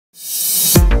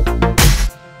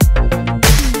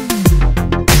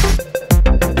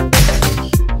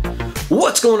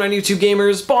What's going on, YouTube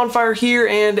gamers? Bonfire here,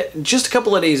 and just a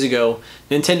couple of days ago,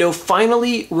 Nintendo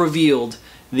finally revealed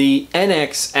the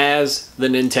NX as the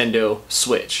Nintendo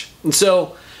Switch. And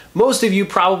so, most of you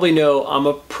probably know I'm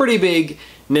a pretty big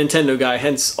Nintendo guy,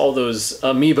 hence all those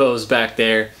amiibos back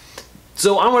there.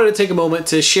 So I wanted to take a moment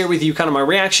to share with you kind of my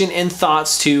reaction and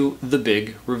thoughts to the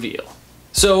big reveal.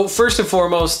 So first and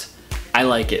foremost, I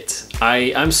like it.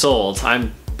 I'm sold.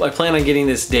 I plan on getting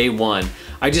this day one.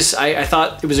 I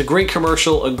thought it was a great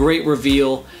commercial, a great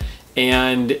reveal,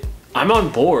 and I'm on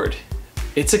board.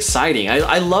 It's exciting.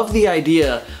 I love the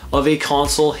idea of a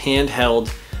console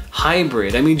handheld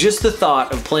hybrid. I mean, just the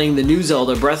thought of playing the new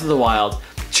Zelda Breath of the Wild,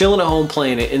 chilling at home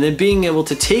playing it, and then being able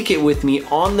to take it with me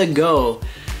on the go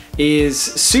is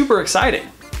super exciting.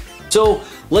 So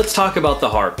let's talk about the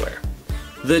hardware.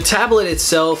 The tablet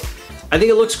itself, I think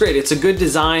it looks great. It's a good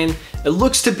design. It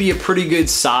looks to be a pretty good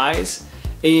size.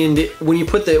 And when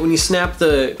you snap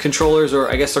the controllers, or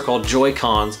I guess they're called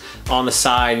Joy-Cons, on the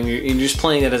side, and you're just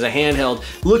playing it as a handheld,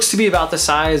 looks to be about the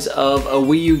size of a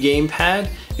Wii U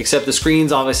gamepad, except the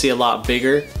screen's obviously a lot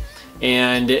bigger.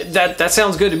 And that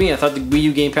sounds good to me. I thought the Wii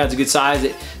U gamepad's a good size.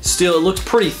 It looks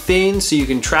pretty thin, so you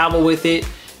can travel with it.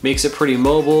 Makes it pretty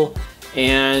mobile,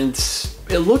 and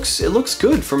it looks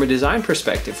good from a design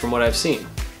perspective, from what I've seen.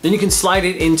 Then you can slide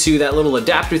it into that little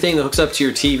adapter thing that hooks up to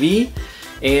your TV,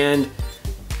 and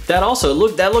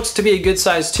that looks to be a good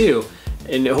size too.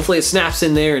 And hopefully it snaps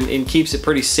in there and keeps it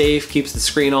pretty safe, keeps the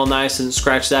screen all nice, and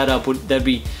scratch that up. That'd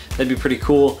be pretty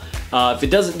cool if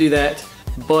it doesn't do that.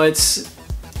 But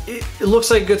it looks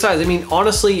like a good size. I mean,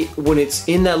 honestly, when it's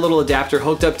in that little adapter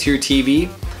hooked up to your TV,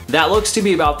 that looks to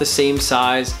be about the same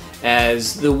size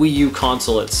as the Wii U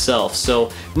console itself.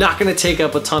 So not gonna take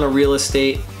up a ton of real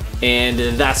estate, and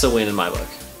that's a win in my book.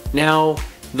 Now,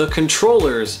 the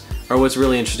controllers are what's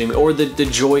really interesting, or the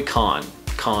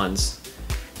Joy-Cons.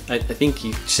 I think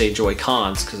you say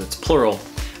Joy-Cons because it's plural.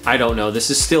 I don't know, this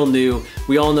is still new.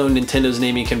 We all know Nintendo's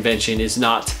naming convention is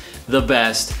not the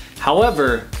best.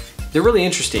 However, they're really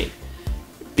interesting.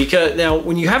 Because now,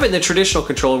 when you have it in the traditional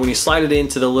controller, when you slide it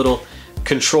into the little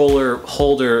controller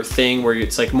holder thing where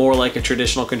it's like more like a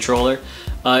traditional controller,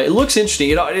 it looks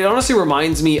interesting. It honestly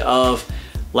reminds me of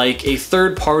like a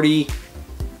third-party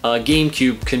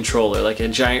GameCube controller, like a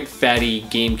giant fatty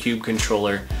GameCube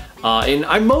controller. And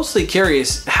I'm mostly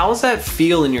curious, how does that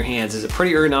feel in your hands? Is it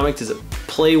pretty ergonomic? Does it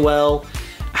play well?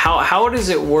 How does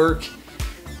it work?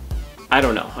 I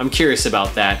don't know. I'm curious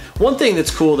about that. One thing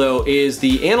that's cool though is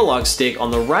the analog stick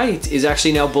on the right is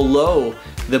actually now below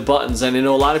the buttons. And I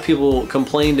know a lot of people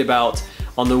complained about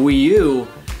on the Wii U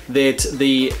that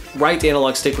the right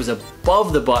analog stick was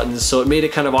above the buttons, so it made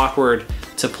it kind of awkward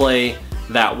to play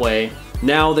that way.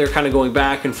 Now they're kind of going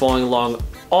back and following along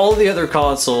all the other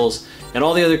consoles and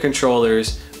all the other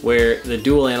controllers where the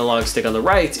dual analog stick on the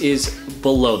right is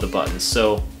below the buttons.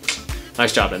 So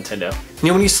nice job, Nintendo.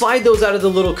 Now when you slide those out of the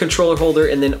little controller holder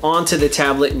and then onto the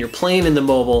tablet and you're playing in the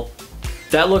mobile,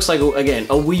 that looks like, again,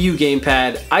 a Wii U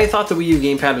gamepad. I thought the Wii U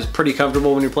gamepad was pretty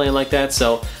comfortable when you're playing like that,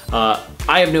 so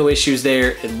I have no issues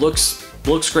there. It looks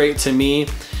great to me.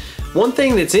 One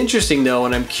thing that's interesting though,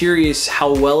 and I'm curious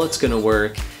how well it's gonna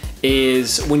work,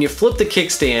 is when you flip the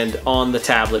kickstand on the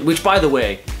tablet, which by the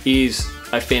way is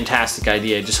a fantastic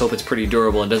idea. I just hope it's pretty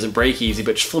durable and doesn't break easy,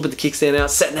 but just flipping the kickstand out,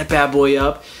 setting that bad boy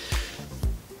up,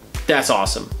 that's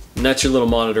awesome. And that's your little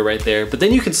monitor right there. But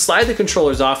then you can slide the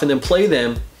controllers off and then play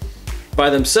them by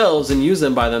themselves and use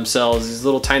them by themselves, these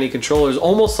little tiny controllers,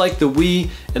 almost like the Wii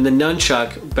and the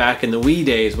nunchuck back in the Wii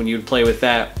days when you would play with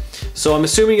that. So I'm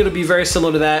assuming it'll be very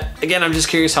similar to that. Again, I'm just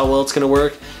curious how well it's gonna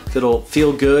work, if it'll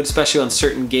feel good, especially on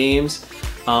certain games.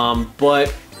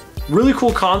 But really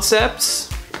cool concepts,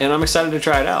 and I'm excited to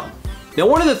try it out. Now,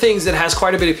 one of the things that has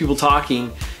quite a bit of people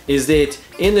talking is that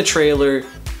in the trailer,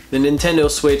 the Nintendo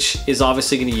Switch is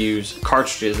obviously gonna use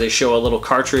cartridges. They show a little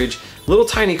cartridge, little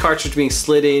tiny cartridge being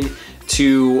slid in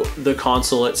to the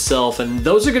console itself, and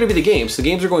those are gonna be the games. The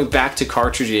games are going back to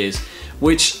cartridges,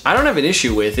 which I don't have an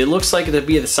issue with. It looks like it'd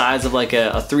be the size of like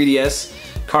a 3DS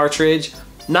cartridge.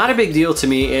 Not a big deal to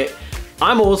me.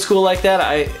 I'm old school like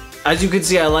that. As you can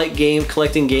see, I like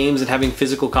collecting games and having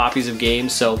physical copies of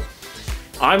games, so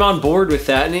I'm on board with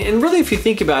that. And really, if you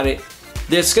think about it,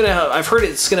 I've heard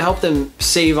it's gonna help them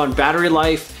save on battery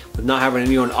life with not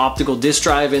having an optical disc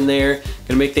drive in there.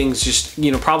 Gonna make things just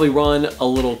probably run a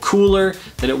little cooler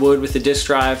than it would with the disc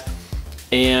drive.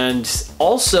 And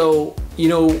also,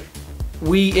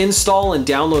 we install and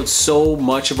download so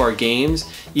much of our games,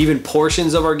 even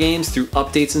portions of our games, through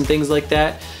updates and things like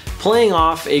that. Playing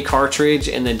off a cartridge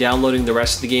and then downloading the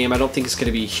rest of the game, I don't think it's going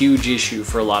to be a huge issue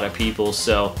for a lot of people.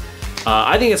 So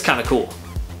I think it's kind of cool.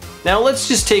 Now let's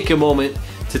just take a moment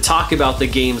to talk about the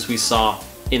games we saw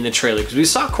in the trailer, because we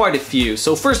saw quite a few.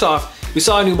 So first off, we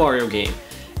saw a new Mario game,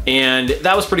 and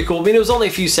that was pretty cool. I mean, it was only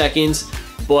a few seconds,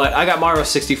 but I got Mario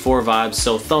 64 vibes,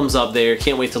 so thumbs up there.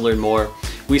 Can't wait to learn more.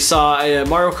 We saw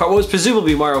Mario Kart, what was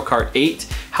presumably Mario Kart 8.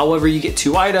 However, you get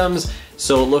 2 items,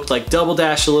 so it looked like Double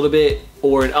Dash a little bit,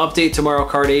 or an update to Mario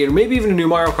Kart 8, or maybe even a new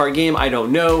Mario Kart game, I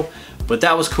don't know. But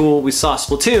that was cool. We saw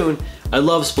Splatoon. I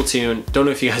love Splatoon. Don't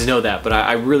know if you guys know that, but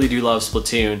I really do love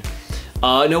Splatoon.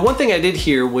 Now, one thing I did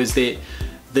hear was that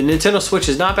the Nintendo Switch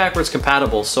is not backwards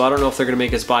compatible, so I don't know if they're going to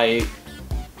make us buy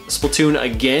Splatoon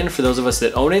again for those of us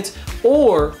that own it,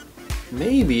 or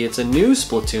maybe it's a new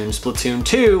Splatoon, Splatoon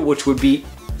 2, which would be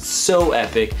so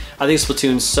epic. I think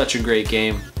Splatoon's such a great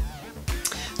game.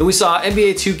 Then we saw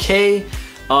NBA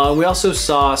 2K. We also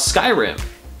saw Skyrim,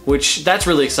 which that's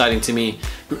really exciting to me.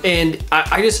 And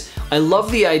I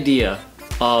love the idea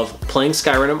of playing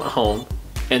Skyrim at home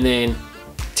and then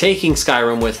taking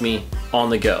Skyrim with me on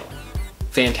the go.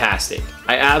 Fantastic.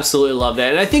 I absolutely love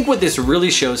that. And I think what this really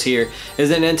shows here is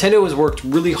that Nintendo has worked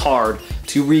really hard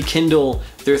to rekindle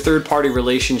their third-party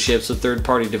relationships with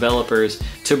third-party developers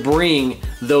to bring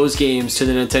those games to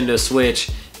the Nintendo Switch.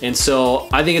 And so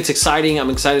I think it's exciting. I'm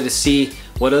excited to see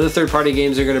what other third-party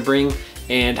games are going to bring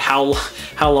and how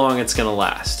long it's going to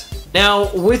last.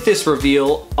 Now, with this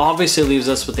reveal, obviously leaves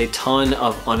us with a ton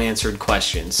of unanswered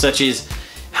questions, such as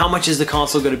how much is the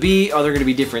console going to be? Are there going to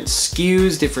be different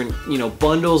SKUs, different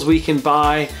bundles we can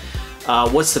buy?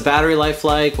 What's the battery life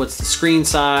like? What's the screen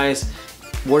size?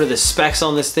 What are the specs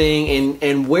on this thing?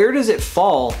 And where does it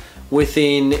fall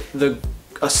within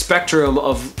a spectrum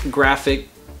of graphic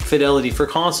fidelity for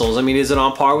consoles? I mean, is it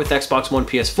on par with Xbox One,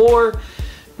 PS4?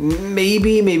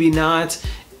 Maybe, maybe not.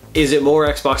 Is it more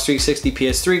Xbox 360,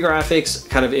 PS3 graphics,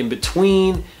 kind of in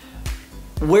between?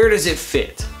 Where does it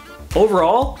fit?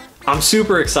 Overall, I'm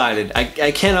super excited.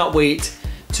 I cannot wait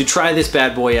to try this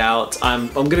bad boy out. I'm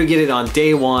gonna get it on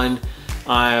day one.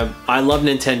 I love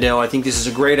Nintendo. I think this is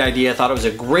a great idea. I thought it was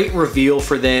a great reveal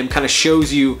for them. Kind of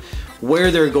shows you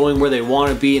where they're going, where they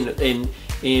want to be,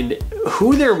 and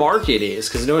who their market is.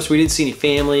 Because notice we didn't see any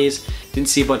families, didn't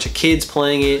see a bunch of kids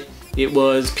playing it. It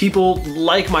was people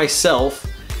like myself,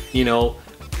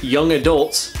 young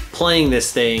adults playing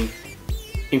this thing,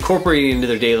 incorporating it into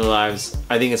their daily lives.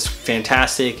 I think it's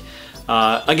fantastic.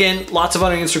 Again, lots of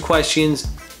unanswered questions,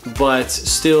 but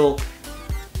still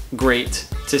great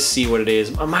to see what it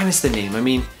is. Minus the name. I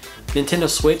mean, Nintendo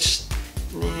Switch,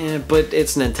 but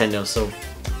it's Nintendo, so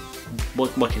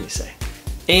what can you say?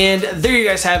 And there you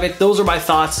guys have it. Those are my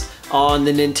thoughts on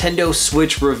the Nintendo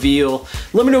Switch reveal.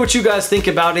 Let me know what you guys think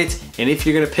about it, and if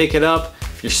you're gonna pick it up,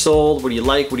 if you're sold, what do you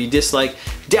like, what do you dislike,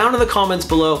 down in the comments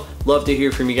below. Love to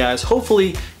hear from you guys.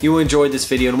 Hopefully you enjoyed this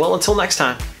video, and well, until next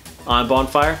time, I'm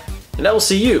Bonfire, and I will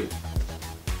see you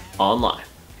online.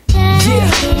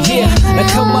 Now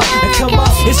come up,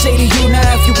 it's 80 you now.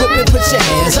 If you whip it, put your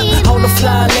hands up. On the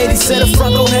fly, ladies, to the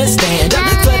front, go ahead and stand.